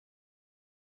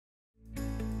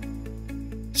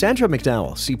Sandra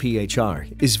McDowell,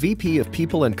 CPHR, is VP of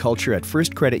People and Culture at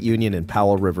First Credit Union in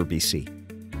Powell River,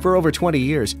 BC. For over 20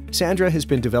 years, Sandra has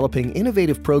been developing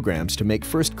innovative programs to make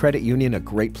First Credit Union a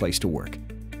great place to work.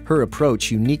 Her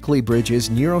approach uniquely bridges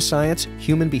neuroscience,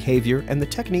 human behavior, and the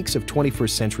techniques of 21st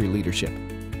century leadership.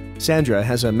 Sandra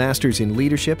has a master's in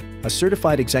leadership, a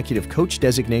certified executive coach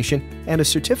designation, and a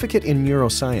certificate in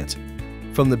neuroscience.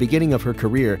 From the beginning of her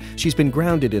career, she's been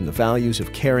grounded in the values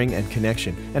of caring and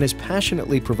connection and has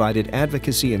passionately provided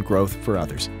advocacy and growth for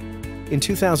others. In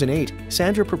 2008,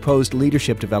 Sandra proposed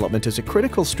leadership development as a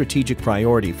critical strategic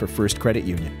priority for First Credit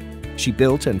Union. She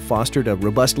built and fostered a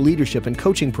robust leadership and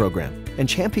coaching program and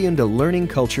championed a learning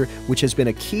culture which has been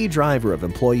a key driver of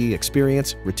employee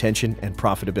experience, retention, and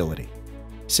profitability.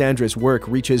 Sandra's work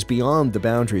reaches beyond the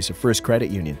boundaries of First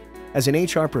Credit Union. As an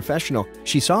HR professional,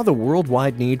 she saw the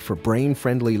worldwide need for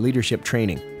brain-friendly leadership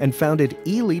training and founded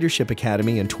eLeadership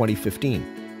Academy in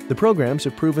 2015. The programs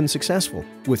have proven successful,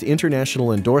 with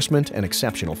international endorsement and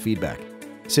exceptional feedback.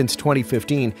 Since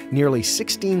 2015, nearly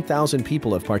 16,000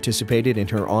 people have participated in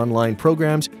her online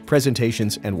programs,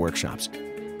 presentations, and workshops.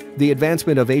 The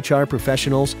advancement of HR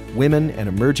professionals, women, and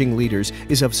emerging leaders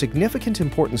is of significant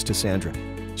importance to Sandra.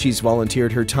 She's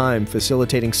volunteered her time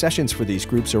facilitating sessions for these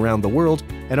groups around the world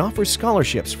and offers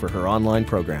scholarships for her online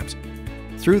programs.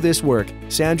 Through this work,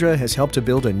 Sandra has helped to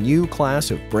build a new class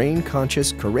of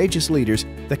brain-conscious, courageous leaders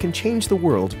that can change the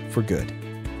world for good.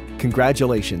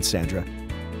 Congratulations, Sandra.